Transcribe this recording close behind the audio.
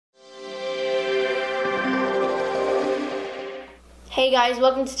Hey guys,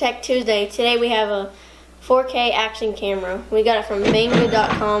 welcome to Tech Tuesday. Today we have a 4K action camera. We got it from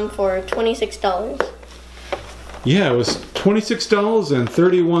mango.com for $26. Yeah, it was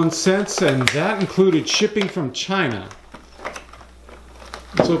 $26.31, and that included shipping from China.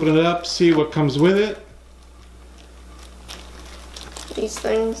 Let's open it up, see what comes with it. These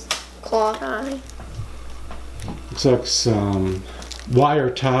things, claw tie. Looks like some wire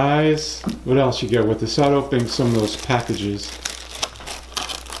ties. What else you get with this? Start opening some of those packages.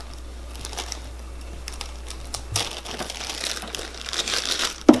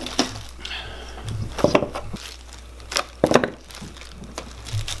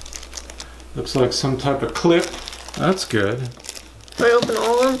 Looks like some type of clip. That's good. Can I open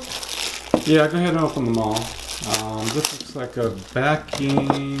all of them? Yeah, go ahead and open them all. This looks like a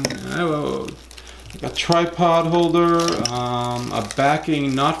backing, a tripod holder, a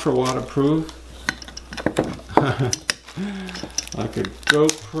backing not for waterproof, like a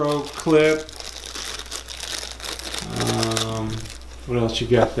GoPro clip. What else you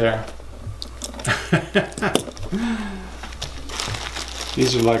got there?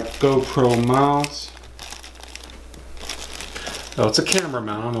 These are like GoPro mounts. Oh, it's a camera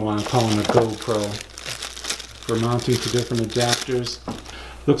mount. I don't know why I'm calling it a GoPro. For mounting to different adapters.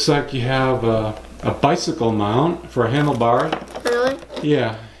 Looks like you have a bicycle mount for a handlebar. Really?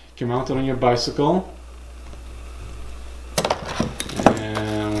 Yeah, you can mount it on your bicycle.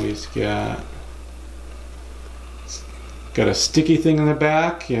 And we've got a sticky thing in the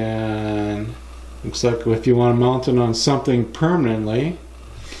back, and looks like if you want to mount it on something permanently.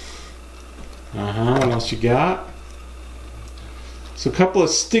 What else you got? So a couple of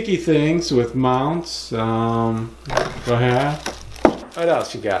sticky things with mounts. Go ahead. What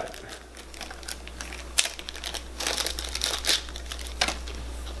else you got?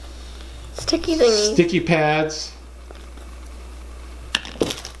 Sticky thingy. Sticky pads.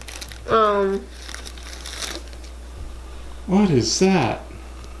 What is that?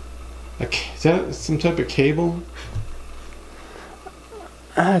 Is that some type of cable?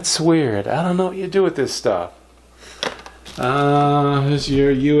 That's weird. I don't know what you do with this stuff. Here's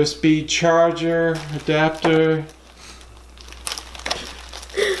your USB charger adapter.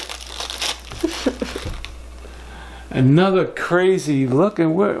 Another crazy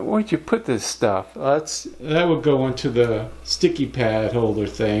looking. Where'd you put this stuff? That would go into the sticky pad holder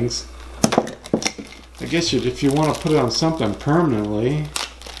things. I guess if you want to put it on something permanently.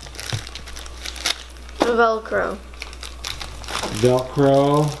 Velcro.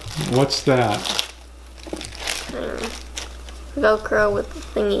 Velcro. What's that? Velcro with the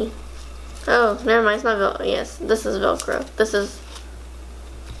thingy. Oh, never mind. It's not Velcro. Yes, this is Velcro. This is.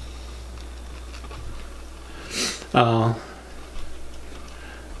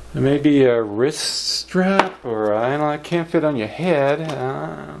 Maybe a wrist strap, or I don't know. It can't fit on your head.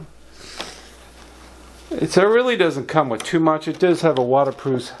 It really doesn't come with too much. It does have a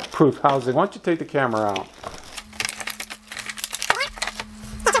waterproof housing. Why don't you take the camera out?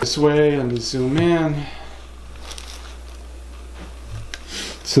 This way, and zoom in.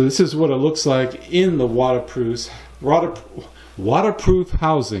 So this is what it looks like in the waterproof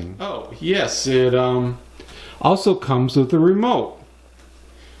housing. Oh yes, it also comes with a remote.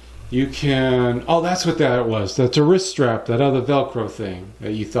 You can. Oh, that's what that was. That's a wrist strap. That other Velcro thing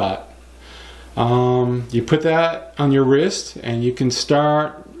that you thought. You put that on your wrist, and you can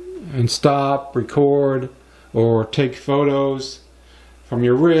start and stop, record, or take photos from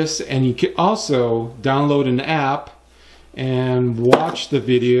your wrist. And you can also download an app and watch the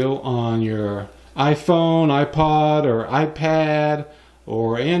video on your iPhone, iPod, or iPad,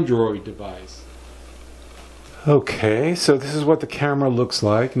 or Android device. Okay, so this is what the camera looks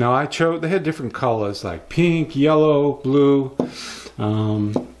like. Now they had different colors like pink, yellow, blue.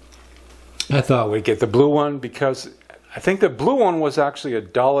 I thought we'd get the blue one because I think the blue one was actually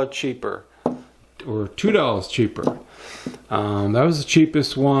 $1 cheaper, or $2 cheaper. That was the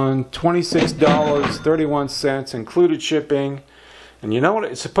cheapest one, $26.31, included shipping. And you know what?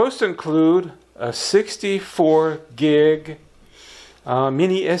 It's supposed to include a 64 gig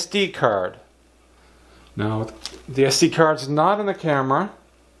mini SD card. Now, the SD card's not in the camera.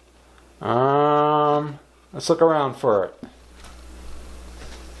 Let's look around for it.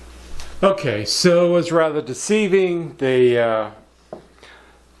 Okay, so it was rather deceiving. It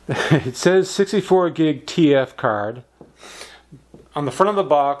says 64 gig TF card on the front of the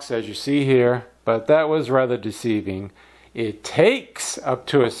box, as you see here, but that was rather deceiving. It takes up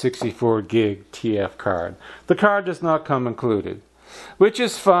to a 64 gig TF card. The card does not come included, which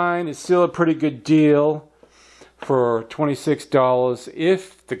is fine. It's still a pretty good deal for $26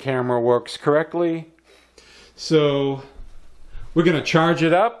 if the camera works correctly. So we're going to charge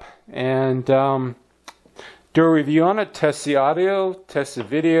it up and do a review on it, test the audio, test the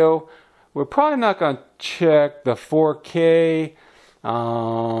video. We're probably not going to check the 4K.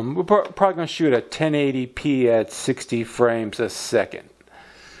 We're probably going to shoot at 1080p at 60 frames a second.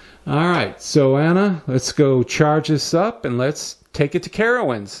 Alright, so Anna, let's go charge this up and let's take it to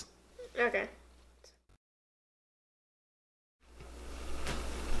Carowinds. Okay.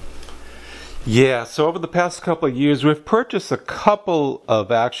 Yeah, so over the past couple of years, we've purchased a couple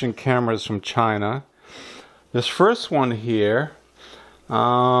of action cameras from China. This first one here,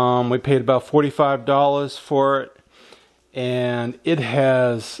 we paid about $45 for it, and it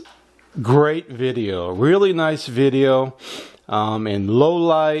has great video, really nice video, in low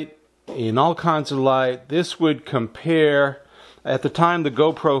light, in all kinds of light. This would compare, at the time the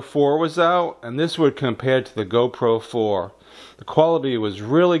GoPro 4 was out, and this would compare to the GoPro 4. The quality was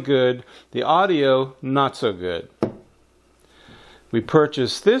really good. The audio, not so good. We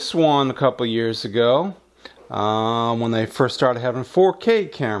purchased this one a couple years ago when they first started having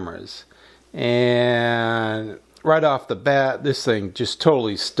 4K cameras. And right off the bat, this thing just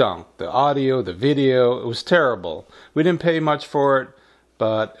totally stunk. The audio, the video, it was terrible. We didn't pay much for it,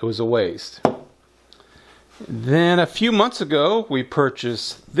 but it was a waste. Then a few months ago, we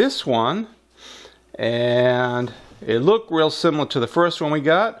purchased this one, and it looked real similar to the first one we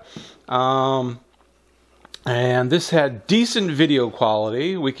got. And this had decent video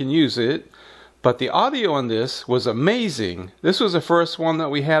quality. We can use it. But the audio on this was amazing. This was the first one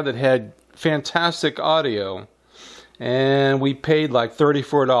that we had that had fantastic audio. And we paid like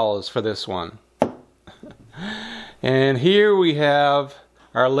 $34 for this one. And here we have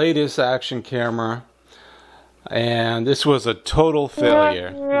our latest action camera. And this was a total failure.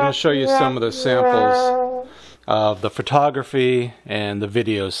 I'm going to show you some of the samples of the photography and the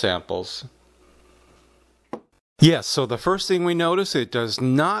video samples. Yes, so the first thing we notice, it does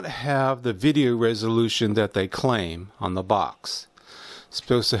not have the video resolution that they claim on the box. It's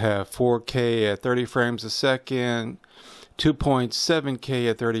supposed to have 4K at 30 frames a second, 2.7K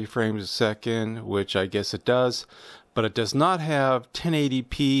at 30 frames a second, which I guess it does, but it does not have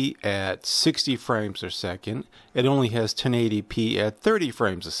 1080p at 60 frames a second. It only has 1080p at 30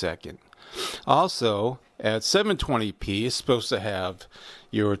 frames a second. Also, at 720p, it's supposed to have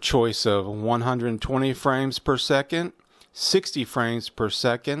your choice of 120 frames per second, 60 frames per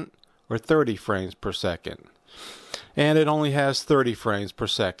second, or 30 frames per second. And it only has 30 frames per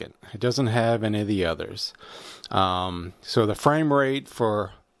second. It doesn't have any of the others. So the frame rate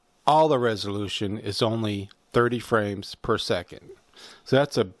for all the resolution is only 30 frames per second. So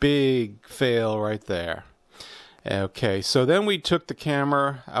that's a big fail right there. Okay, so then we took the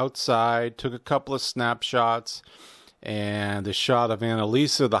camera outside, took a couple of snapshots, and the shot of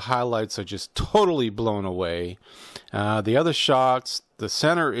Annalisa, the highlights are just totally blown away. The other shots, the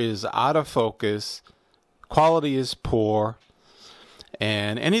center is out of focus, quality is poor,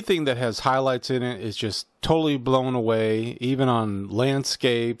 and anything that has highlights in it is just totally blown away. Even on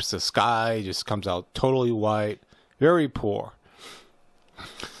landscapes, the sky just comes out totally white, very poor.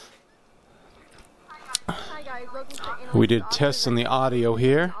 We did tests on the audio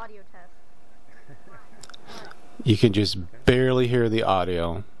here. You can just barely hear the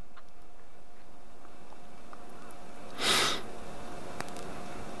audio.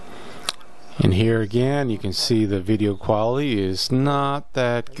 And here again, you can see the video quality is not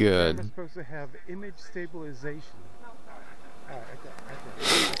that good. It's supposed to have image stabilization.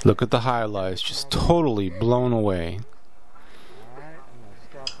 Look at the highlights, just totally blown away.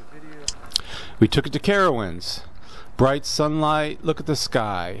 We took it to Carowinds. Bright sunlight, look at the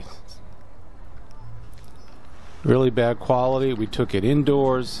sky. Really bad quality. We took it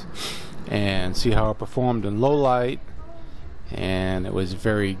indoors and see how it performed in low light, and it was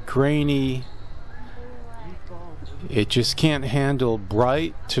very grainy. It just can't handle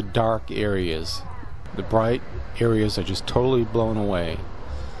bright to dark areas. The bright areas are just totally blown away,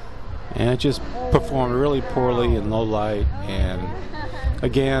 and it just performed really poorly in low light, and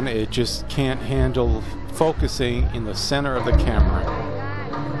again it just can't handle focusing in the center of the camera.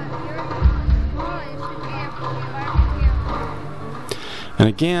 And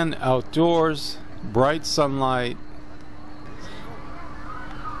again, outdoors, bright sunlight.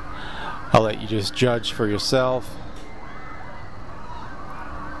 I'll let you just judge for yourself.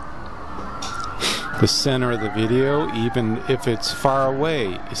 The center of the video, even if it's far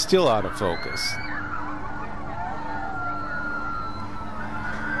away, is still out of focus.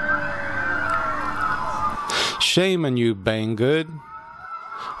 Shame on you, Banggood.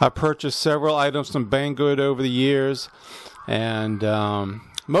 I purchased several items from Banggood over the years, and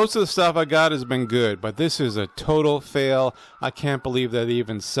Most of the stuff I got has been good, but this is a total fail. I can't believe they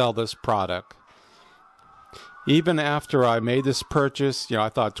even sell this product. Even after I made this purchase, you know, I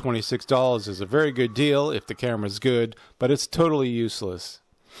thought $26 is a very good deal if the camera's good, but it's totally useless.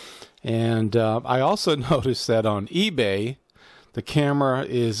 And I also noticed that on eBay, the camera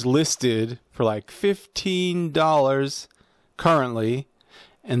is listed for like $15 currently,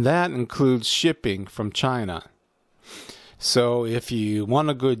 and that includes shipping from China. So if you want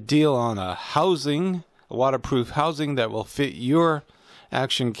a good deal on a waterproof housing that will fit your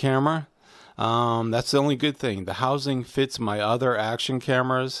action camera, that's the only good thing. The housing fits my other action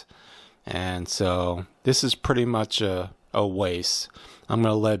cameras, and so this is pretty much a waste. I'm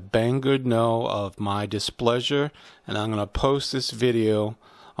going to let Banggood know of my displeasure, and I'm going to post this video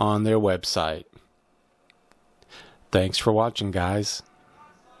on their website. Thanks for watching, guys.